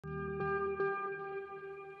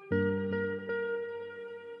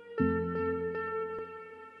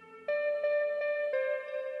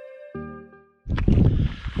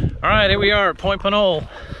All right, here we are at Point Pinole,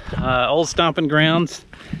 old stomping grounds,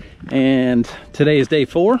 and today is day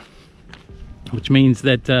 4, which means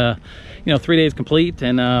that you know, 3 days complete,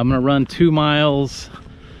 and I'm gonna run 2 miles.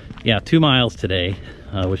 Yeah, 2 miles today,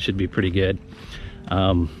 which should be pretty good.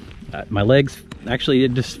 My legs, actually,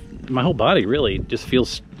 my whole body really just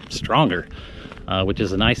feels stronger, which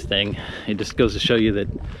is a nice thing. It just goes to show you that,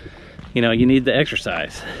 you know, you need the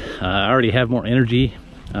exercise. I already have more energy.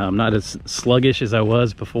 I'm not as sluggish as I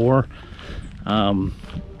was before. So I'm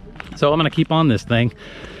gonna keep on this thing.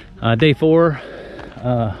 Day 4,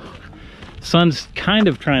 sun's kind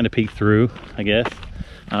of trying to peek through, I guess.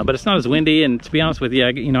 But it's not as windy, and to be honest with you,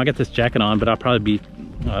 I got this jacket on, but I'll probably be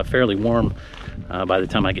fairly warm by the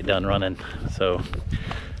time I get done running. So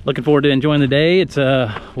looking forward to enjoying the day. It's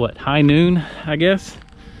what, high noon, I guess,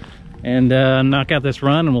 and knock out this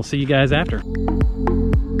run, and we'll see you guys after.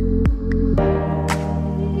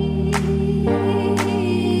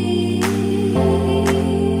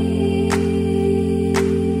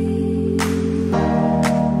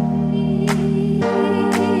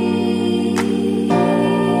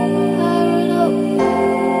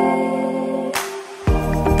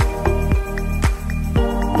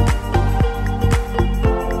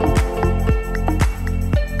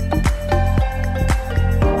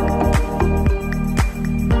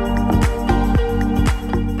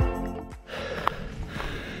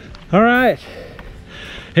 All right,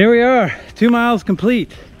 here we are, 2 miles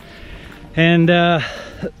complete. And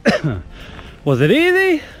was it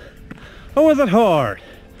easy or was it hard?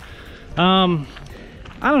 I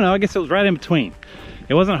don't know, I guess it was right in between.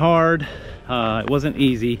 It wasn't hard, it wasn't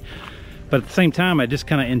easy, but at the same time I just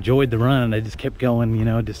kind of enjoyed the run, and I just kept going, you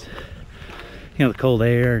know, just, you know, the cold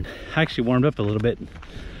air. And I actually warmed up a little bit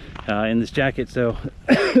in this jacket, so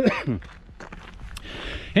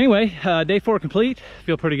anyway, day 4 complete.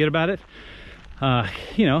 Feel pretty good about it.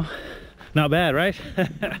 You know, not bad, right?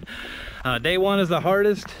 Day 1 is the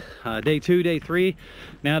hardest. Day 2, day 3,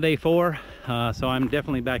 now day 4. So I'm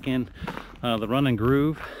definitely back in the running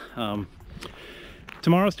groove.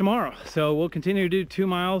 Tomorrow's tomorrow, so we'll continue to do 2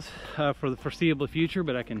 miles for the foreseeable future.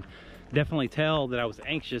 But I can definitely tell that I was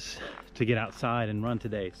anxious to get outside and run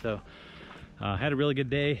today. So had a really good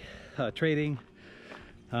day trading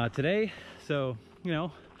today. So, you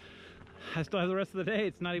know, I still have the rest of the day.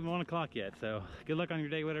 It's not even 1 o'clock yet, so good luck on your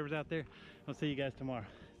day, whatever's out there. I'll see you guys tomorrow.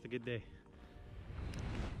 It's a good day.